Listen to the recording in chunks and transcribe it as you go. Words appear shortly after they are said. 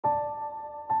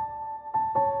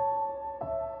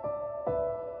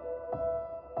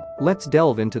Let's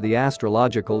delve into the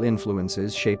astrological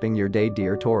influences shaping your day,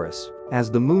 dear Taurus. As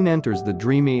the moon enters the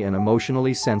dreamy and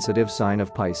emotionally sensitive sign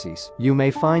of Pisces, you may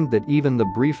find that even the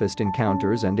briefest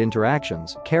encounters and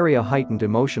interactions carry a heightened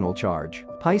emotional charge.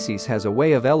 Pisces has a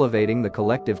way of elevating the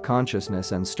collective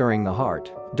consciousness and stirring the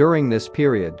heart. During this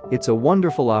period, it's a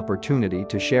wonderful opportunity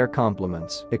to share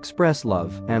compliments, express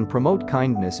love, and promote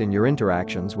kindness in your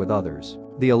interactions with others.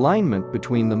 The alignment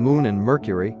between the moon and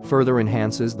Mercury further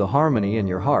enhances the harmony in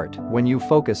your heart when you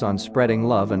focus on spreading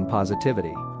love and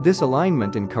positivity. This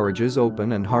alignment encourages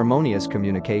open and harmonious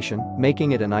communication,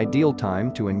 making it an ideal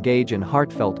time to engage in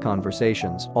heartfelt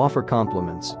conversations, offer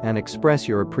compliments, and express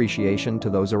your appreciation to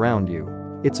those around you.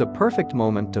 It's a perfect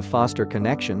moment to foster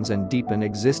connections and deepen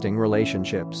existing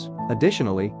relationships.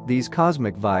 Additionally, these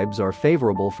cosmic vibes are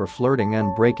favorable for flirting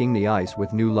and breaking the ice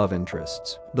with new love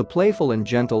interests. The playful and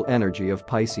gentle energy of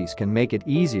Pisces can make it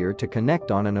easier to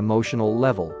connect on an emotional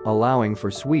level, allowing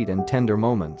for sweet and tender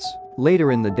moments.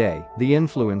 Later in the day, the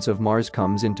influence of Mars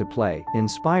comes into play,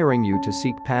 inspiring you to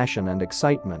seek passion and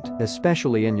excitement,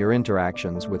 especially in your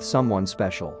interactions with someone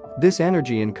special. This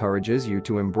energy encourages you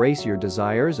to embrace your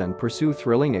desires and pursue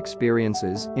thrilling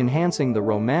experiences, enhancing the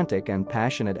romantic and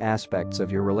passionate aspects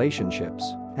of your relationships.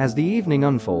 As the evening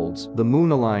unfolds, the moon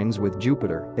aligns with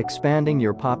Jupiter, expanding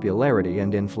your popularity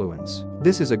and influence.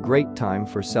 This is a great time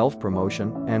for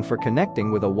self-promotion and for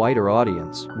connecting with a wider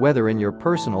audience, whether in your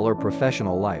personal or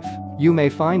professional life. You may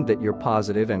find that your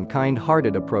positive and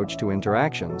kind-hearted approach to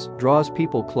interactions draws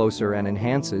people closer and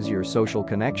enhances your social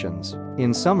connections.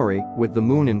 In summary, with the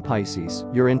moon in Pisces,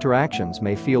 your interactions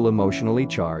may feel emotionally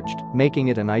charged, making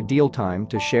it an ideal time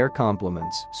to share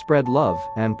compliments, spread love,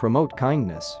 and promote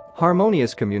kindness.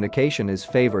 Harmonious communication is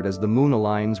favored as the moon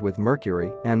aligns with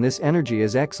Mercury, and this energy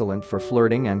is excellent for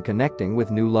flirting and connecting with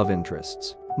new love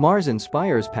interests. Mars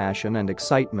inspires passion and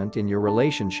excitement in your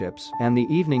relationships, and the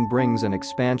evening brings an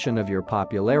expansion of your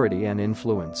popularity and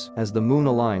influence as the moon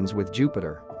aligns with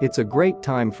Jupiter. It's a great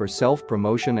time for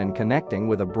self-promotion and connecting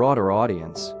with a broader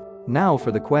audience. Now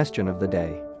for the question of the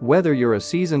day. Whether you're a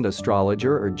seasoned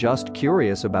astrologer or just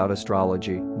curious about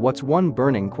astrology, what's one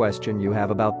burning question you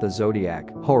have about the zodiac,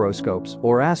 horoscopes,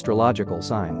 or astrological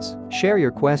signs? Share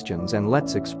your questions and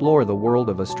let's explore the world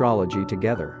of astrology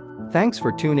together. Thanks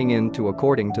for tuning in to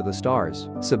According to the Stars.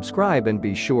 Subscribe and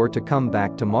be sure to come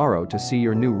back tomorrow to see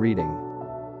your new reading.